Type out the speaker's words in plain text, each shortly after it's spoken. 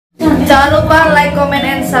Jangan lupa like, comment,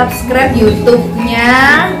 and subscribe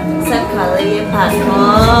YouTube-nya. Sekali Pak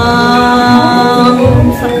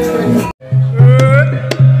subscribe.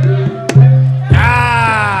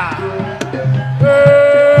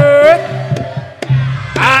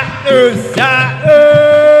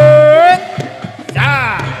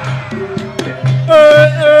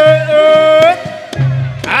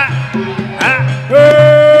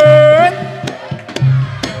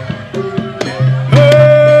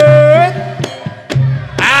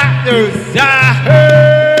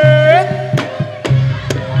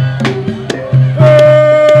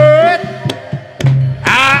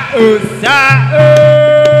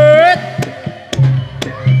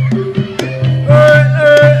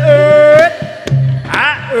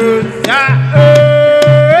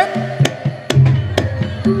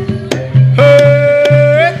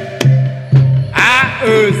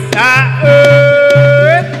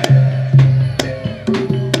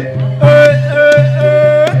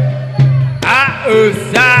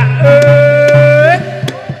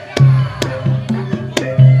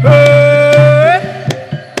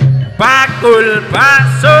 Bakul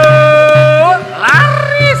bakso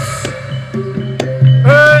laris,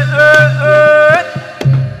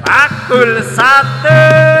 bakul sate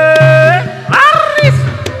laris,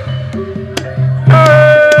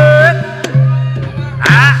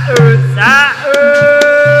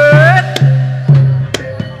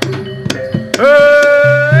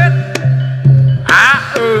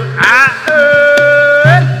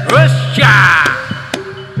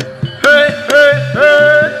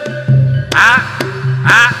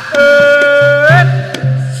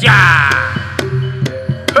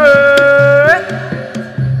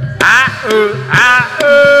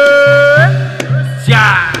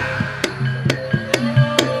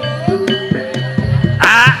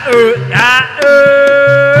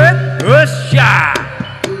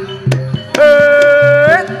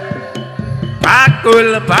 bakul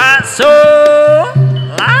bakso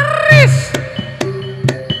laris,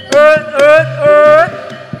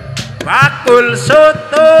 bakul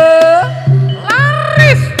soto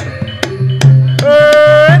laris,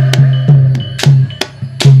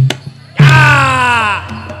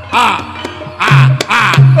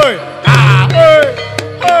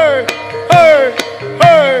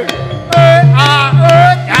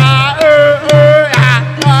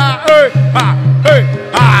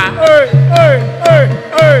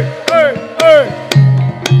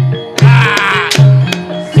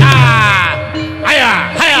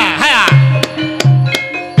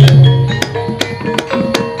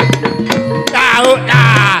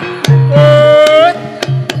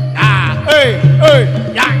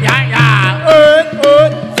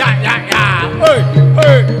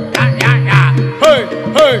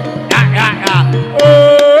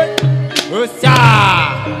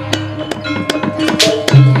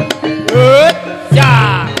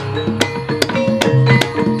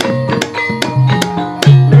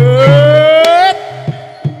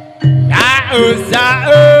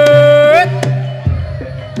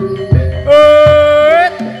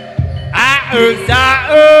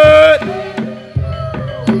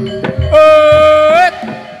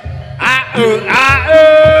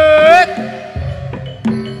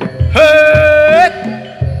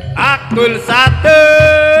 bakul sate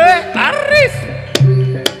laris,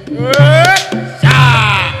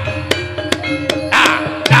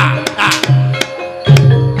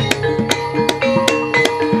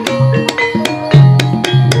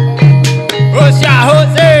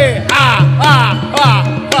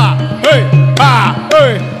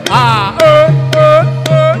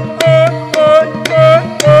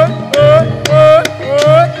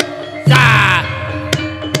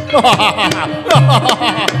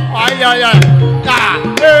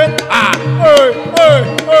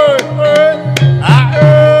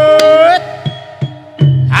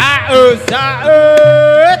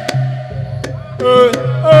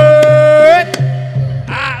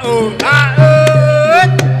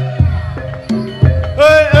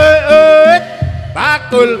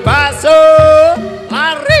 bakul bakso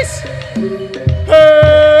laris,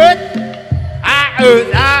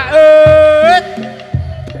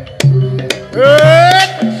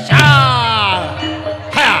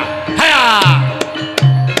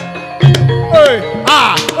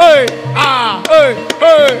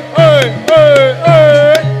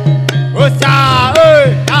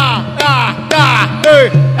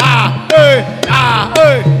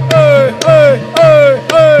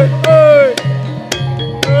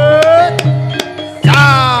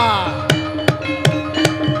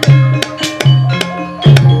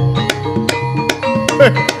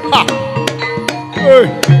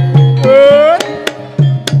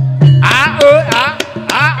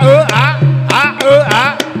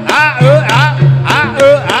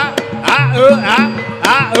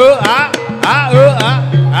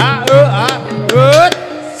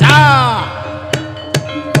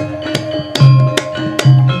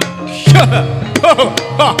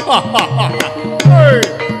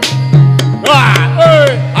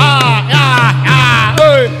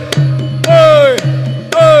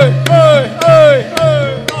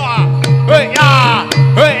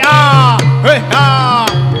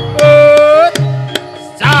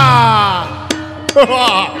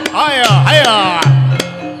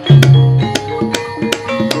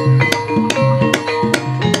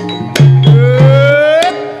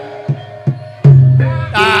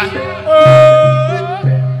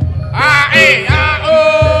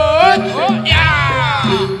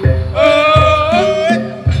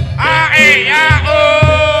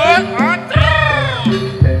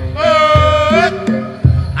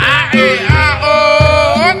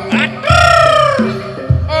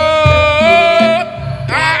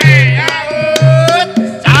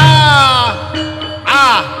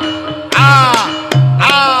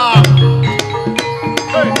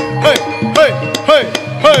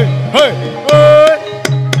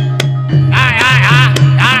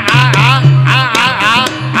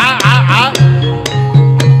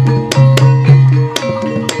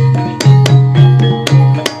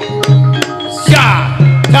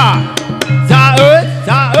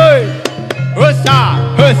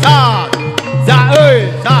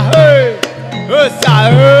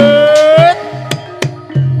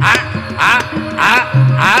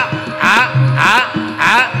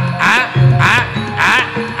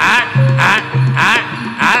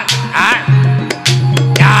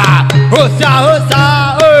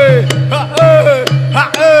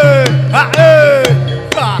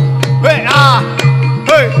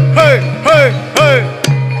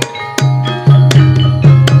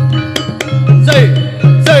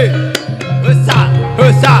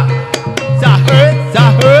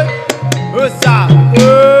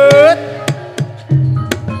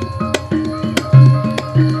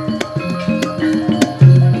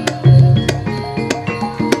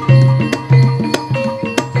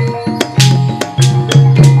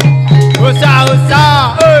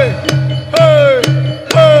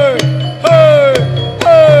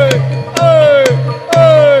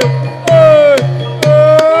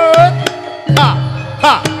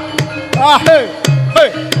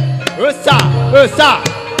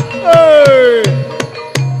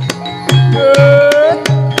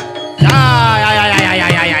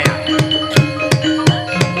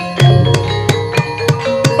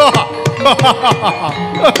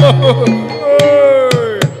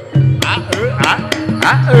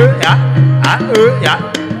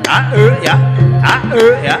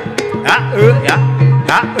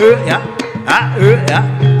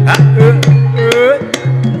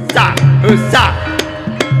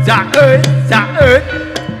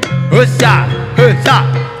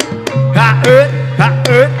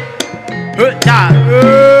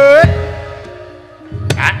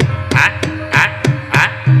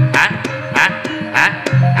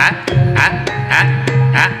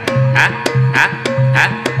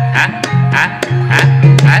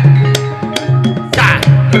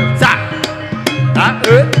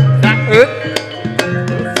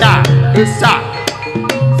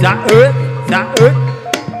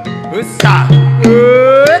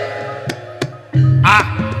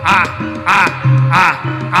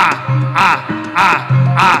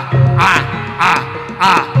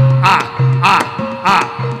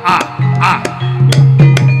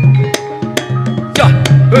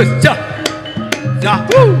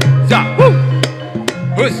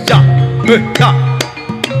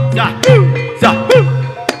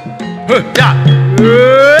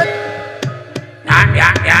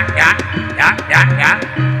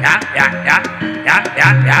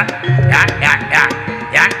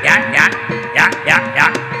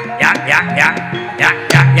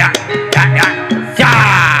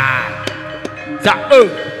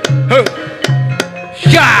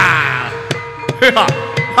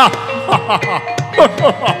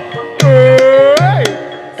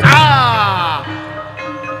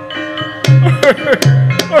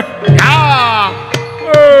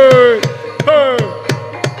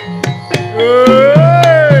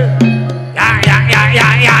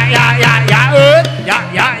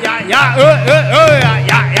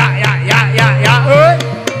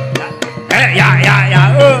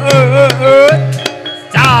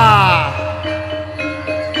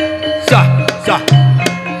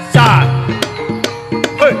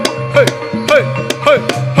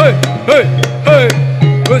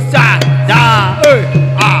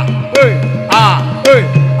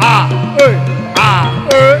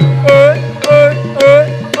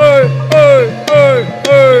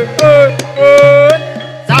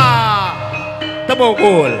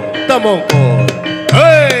 Temungkul, temungkul,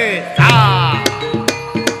 hei, sa.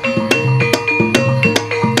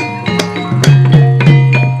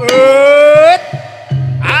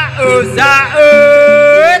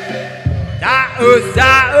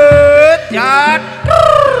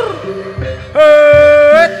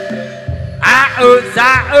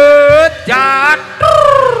 saut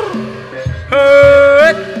jatuh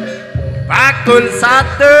bakul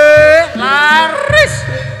sate laris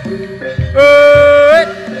saut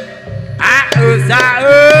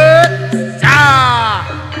sa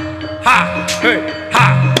ha he ha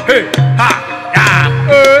he ha ya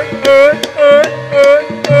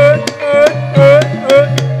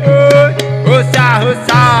husa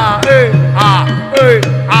husa ha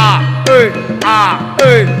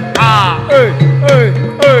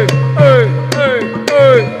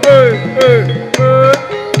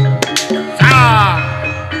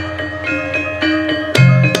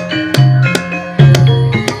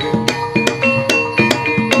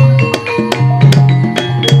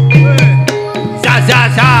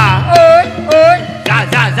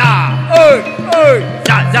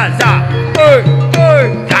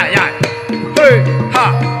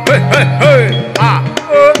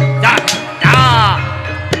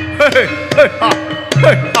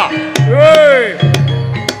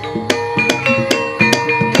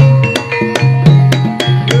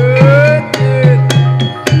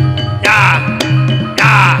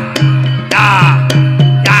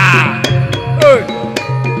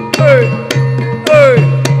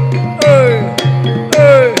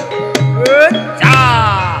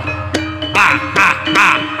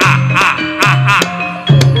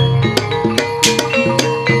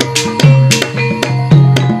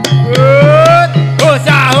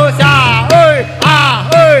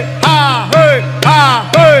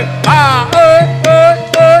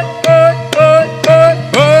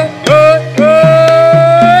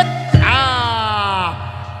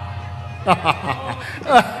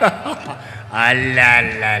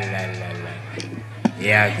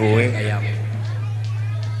ya gue ayam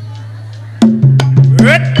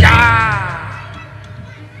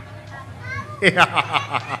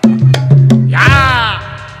ya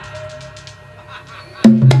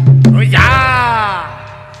oh ya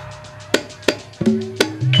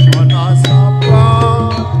Wonosobo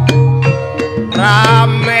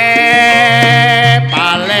rame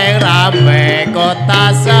paling rame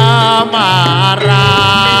kota Semarang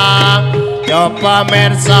coba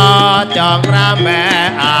mersa jong rame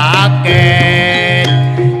ake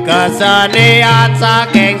kesenian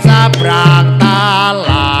saking Sabrang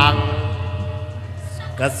Talang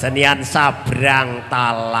kesenian Sabrang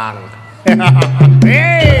Talang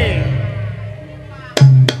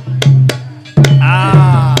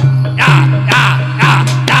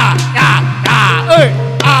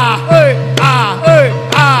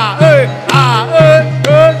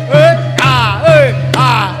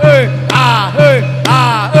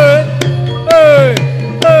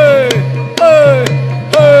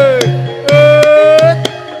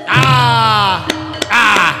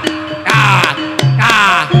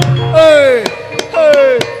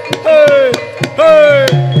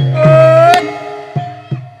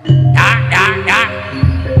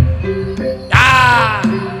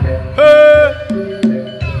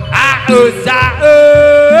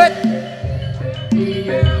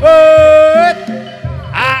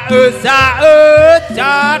saut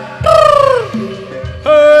jatuh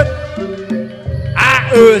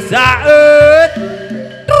saut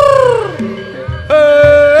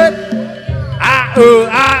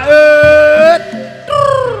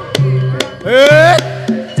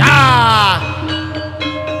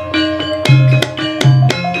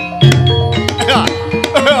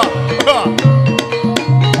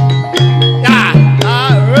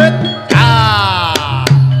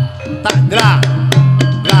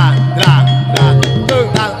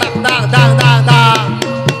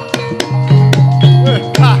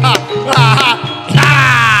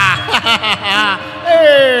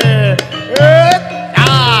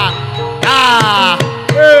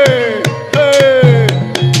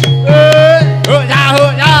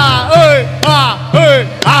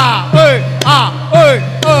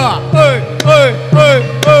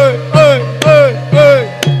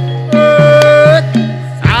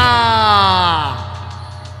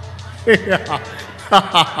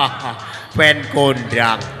pen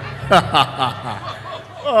kondang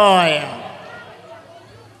oh ya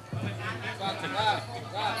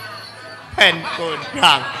pen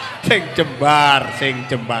kondang sing jembar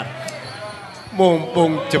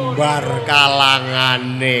mumpung jembar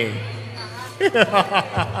kalangane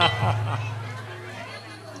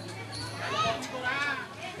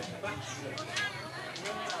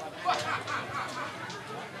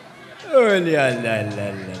oh la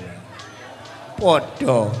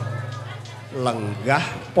podo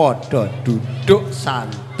lenggah podo duduk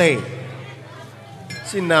santai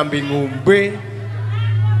sinambi ngombe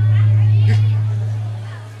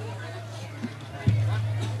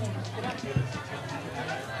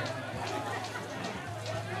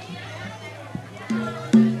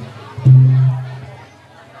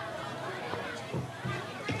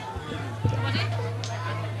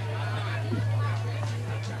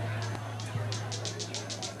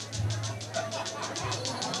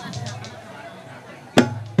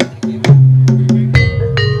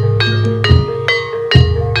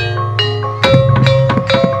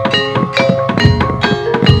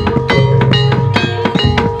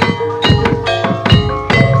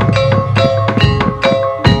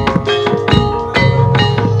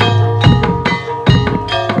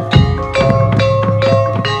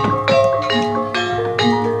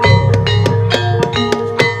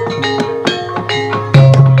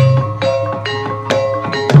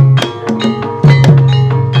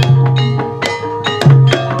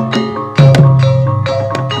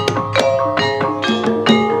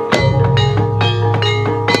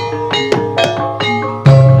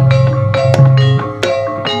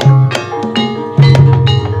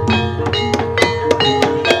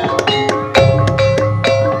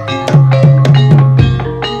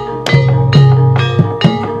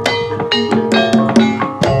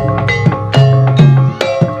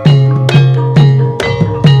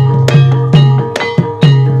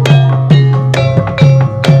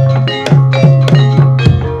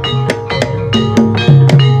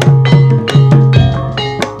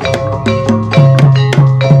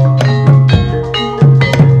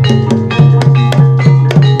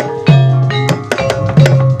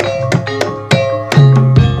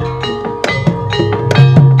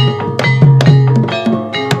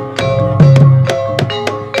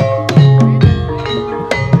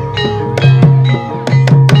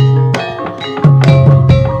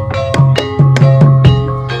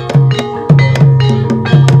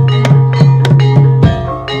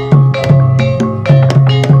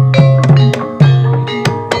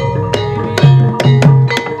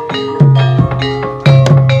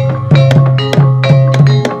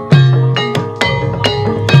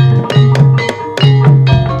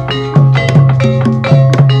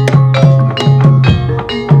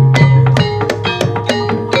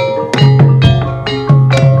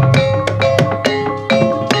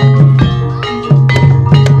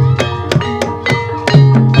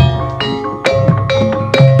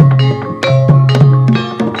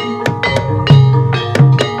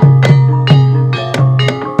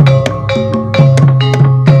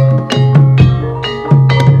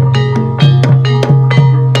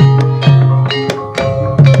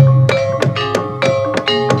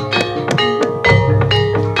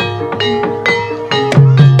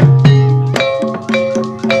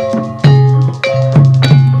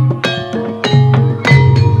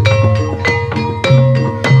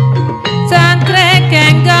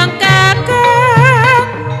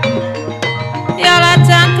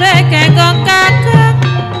kenggong kakek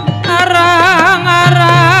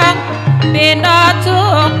arang-arang pino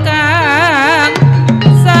tukang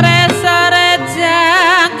sore-sore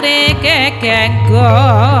jangkrik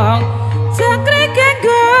kenggong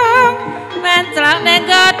mencelak ning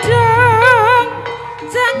godhong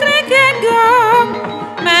jangkrik kenggong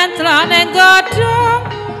mencelak ning godhong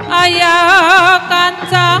ayo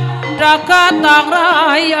kanca gotong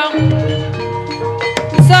royong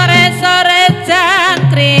sore-sore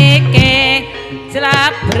jangkrik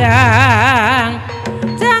jlabrang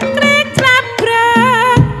jangkrik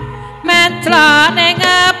jlabrang mencelak ning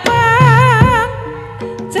abang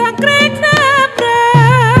jangkrik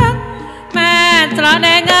jlabrang mencelak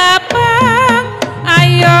ning abang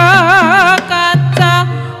ayo kanca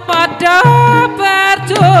padha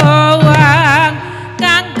berjuang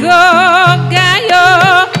kanggo gayo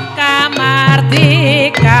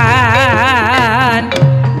kamardikan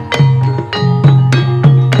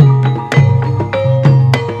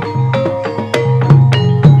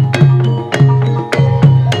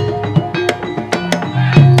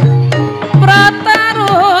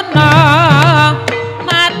prataruna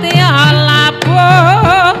mati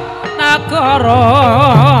labuh nagara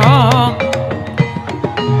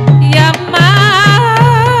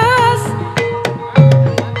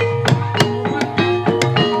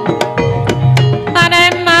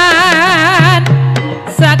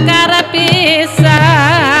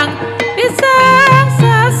pisang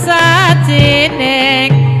sesajining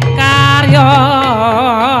karya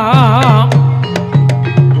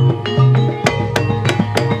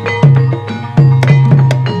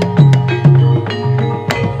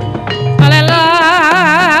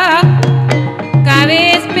alelah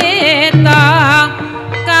kawis pita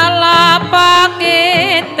kalapa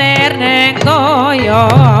kintir ning toya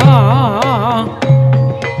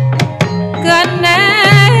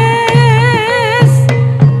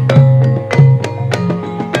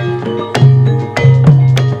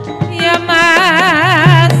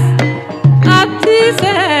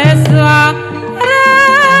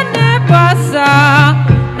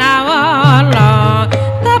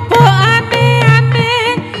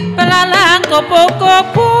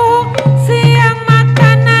kupu-kupu siang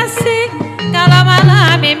makan nasi kalau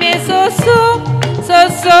malam mimi susu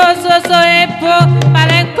ibu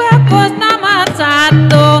paling bagus nomor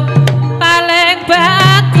 1 paling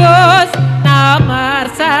bagus nomor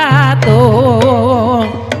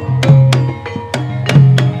 1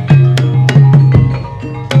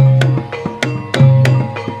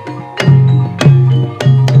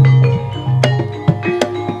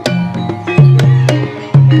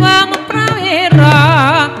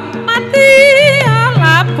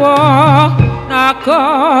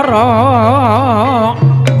 nagara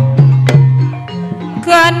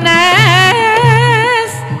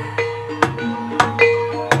ganes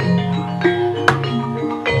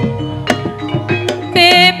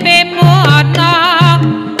pipimu ana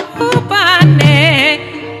upane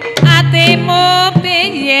atimu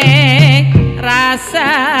piye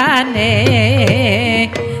rasane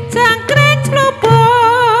jangkrik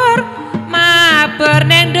slubur mabar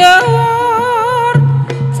ning dhuwur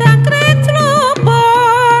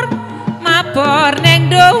mabur ning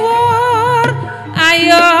dhuwur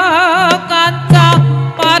ayo kanca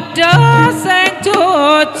padha sing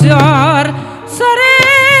jujur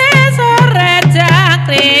sore-sore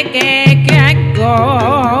jangkrik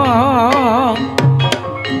kenggong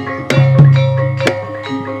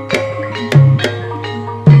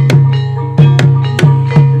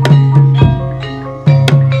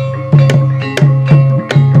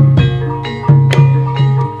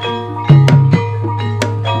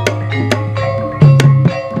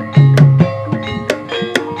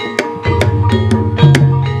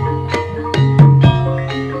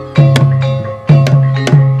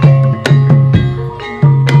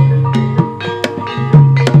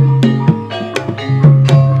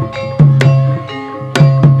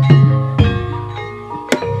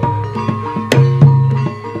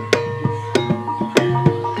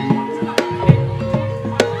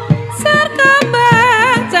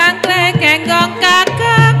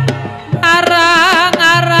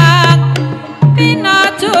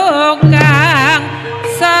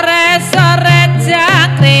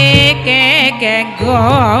kenggong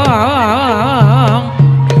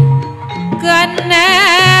ganes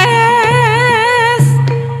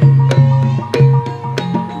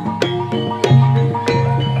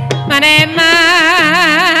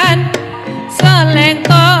maneman seleng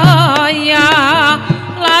toya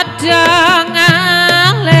ladang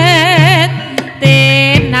alit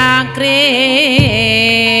tinang kringan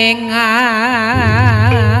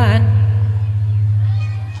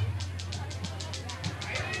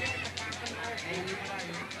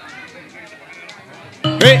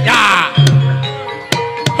ya.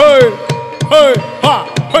 Hey, hey, ha,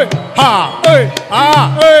 hey, ha, hey, ah,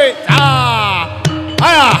 hey, ah.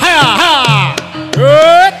 Haya, haya, ha.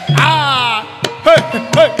 Hey, ah. Hey,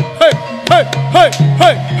 hey, hey, hey, hey,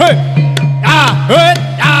 hey, hey. Ah, hey,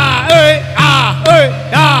 ah, hey, ah, hey,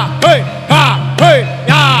 ah, hey, ha, hey,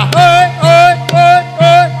 ah, hey, hey, hey, hey,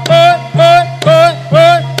 hey, hey, hey,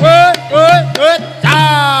 hey, hey, hey, hey,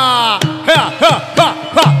 ah. Ha, ha, ha,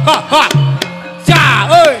 ha, ha, ha. Cha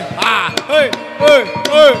ơi, à, ơi, ơi,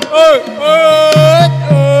 ơi, ơi, ơi,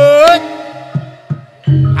 ơi.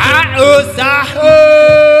 À, ra,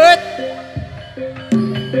 ơi.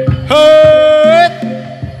 Hết.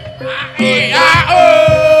 À,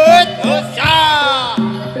 ơi, ra.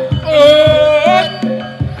 Ơi.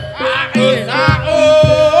 À, ra,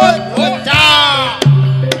 ơi, cha.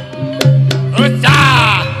 Cha.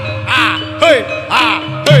 À, hơi, à,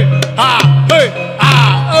 hơi, à, hơi, à,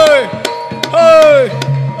 ơi. Ơi,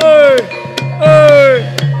 ơi, ơi,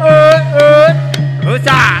 ơi, ơi,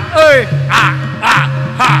 dạ ơi, à,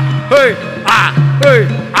 ha, ơi, à, ơi,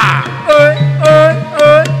 à, ơi, ơi,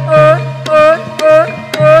 ơi, ơi, ơi, ơi,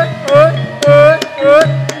 ơi, ơi, ơi, ơi,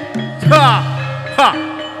 ha, ha,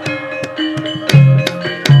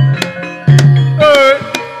 ơi,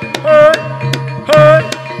 ơi, ơi,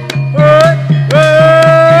 ơi,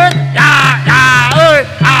 ơi, dạ, dạ ơi,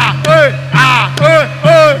 à, ơi, à, ơi,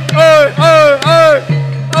 ơi, ơi, ơi, ơi,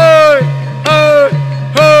 ơi, ơi,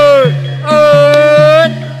 ơi,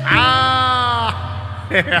 ơi, à.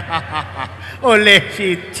 Oleh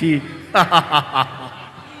Siti.